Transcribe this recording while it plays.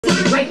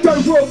like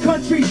third world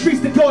country,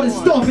 StreetzDagod is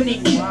starving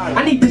to eat.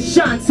 I need to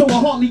shine so I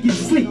hardly get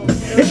sleep.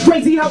 It's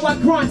crazy how I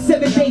grind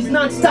 7 days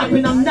non-stop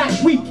and I'm not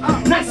weak.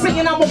 Not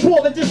saying I'm a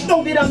baller, just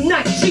know that I'm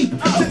not cheap.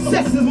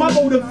 Success is my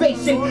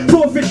motivation,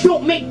 so if it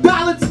don't make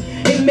dollars,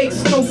 it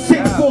makes no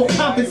sense for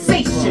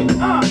conversation.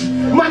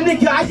 My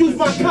nigga, I use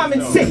my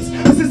common sense.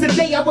 But since the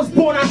day I was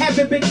born, I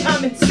haven't been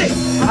common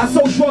sense. I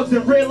sold drugs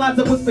and realized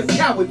I was for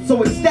cowards.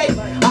 So instead,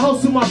 I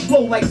hustle my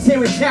flow like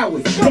Terrence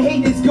Howard. The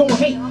haters gon'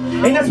 hate,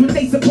 and that's what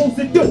they supposed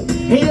to do.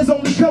 Haters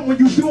only come when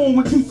you doing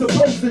what you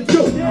supposed to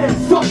do.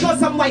 Fuck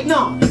us, I'm like,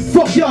 nah,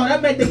 fuck y'all.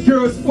 That meant the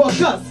girls fuck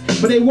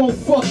us, but they won't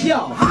fuck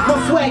y'all.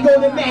 My swag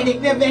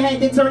automatic, never had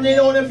to turn it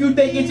on if you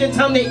think it's your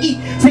time to eat.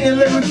 Singing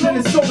lyrics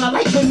in the song, I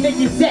like when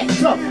niggas act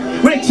tough.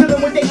 When they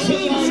chillin' with their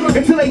teams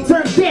until they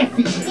turn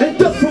daffy and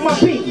duck for my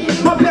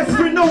beat. My best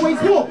friend always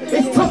walk,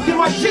 it's tucked in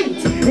my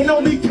jeans, and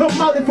only come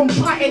out if I'm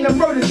plotting a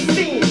murder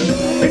scene.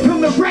 They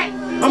come to rap,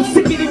 I'm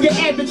sicker than your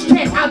average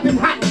cat. I've been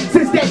hot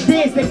since that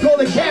dance they call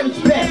a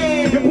carriage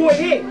bag. Your boy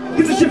here,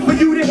 this is shit for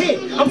you to hear.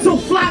 I'm so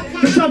fly,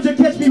 sometimes you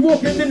catch me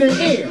walking in the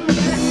air.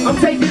 I'm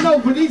taking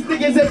over, these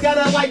niggas ain't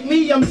gotta like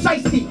me, I'm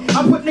shiesty.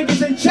 I put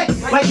niggas in check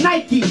like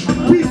Nike.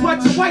 Please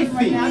watch your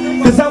wifey,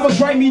 cause I'm a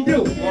grimy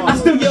dude. I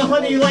steal your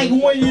honey like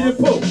Winnie the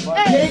Pooh.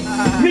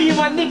 Yeah? Me and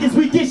my niggas,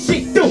 we get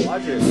shit through.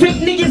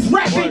 Fake niggas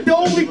rap ain't the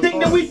only thing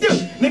that we do.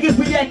 Niggas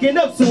be acting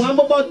up, so I'm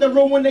about to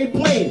ruin when they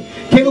playing.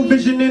 Cable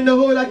vision in the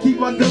hood, I keep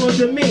my gun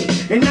on me.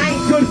 And I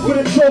ain't good for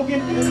the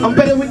talking, I'm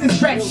better with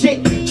this rap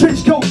shit.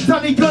 Trench coat,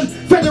 Tommy gun,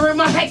 feather in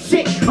my hat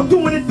shit. I'm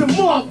doing it the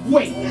Mark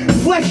way.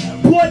 Flesh,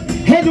 blood,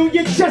 head on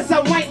your chest,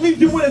 I might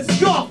leave you with a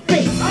scar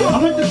face. I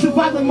learned to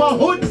survive in my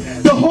hood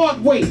the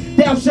hard way.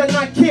 Thou shalt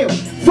not kill.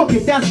 Fuck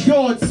it, that's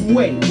God's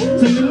way.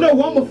 So you know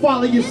I'ma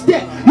follow your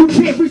step. You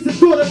can't reach the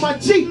door of my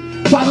Jeep.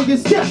 Follow your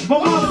steps. My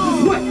mama's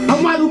is wet.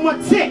 I model my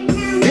tech.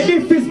 And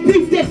if it's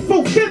beef, that's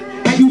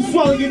 4/5, and you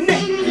swallow your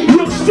neck.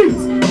 Look streets,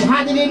 I'm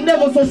hotter than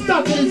never, so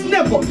stop it is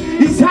never.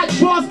 These hot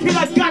bars, kid,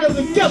 I got them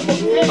together.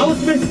 I was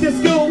Mr.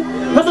 School,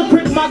 I was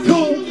print my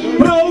cool,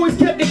 but I always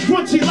kept it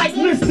crunchy like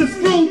Mr.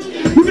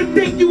 Scrooge. You can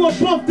think you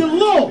above the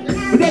law,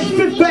 but that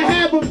fifth for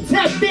have them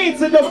tap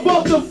dancing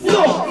above the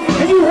floor.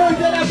 And you heard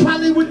that I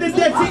probably with the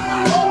desert.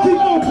 Keep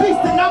on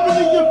beastin',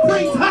 I'm in your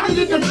brains hotter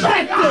than the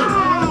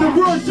factor. The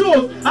world's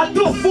yours, I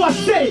thought before I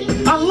said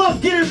it. I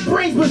love getting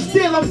brains, but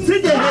still I'm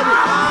tender-headed.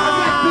 I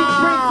got big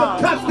brains for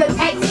cops that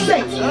act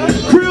sex.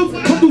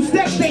 Krills come through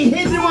stacks, they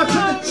hand them onto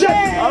the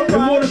check. The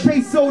more they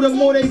pay so, the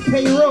more they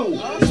payroll.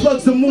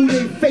 Slugs will move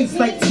their face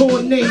like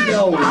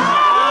tornadoes.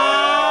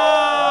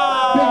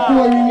 Big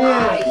boy,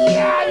 yeah.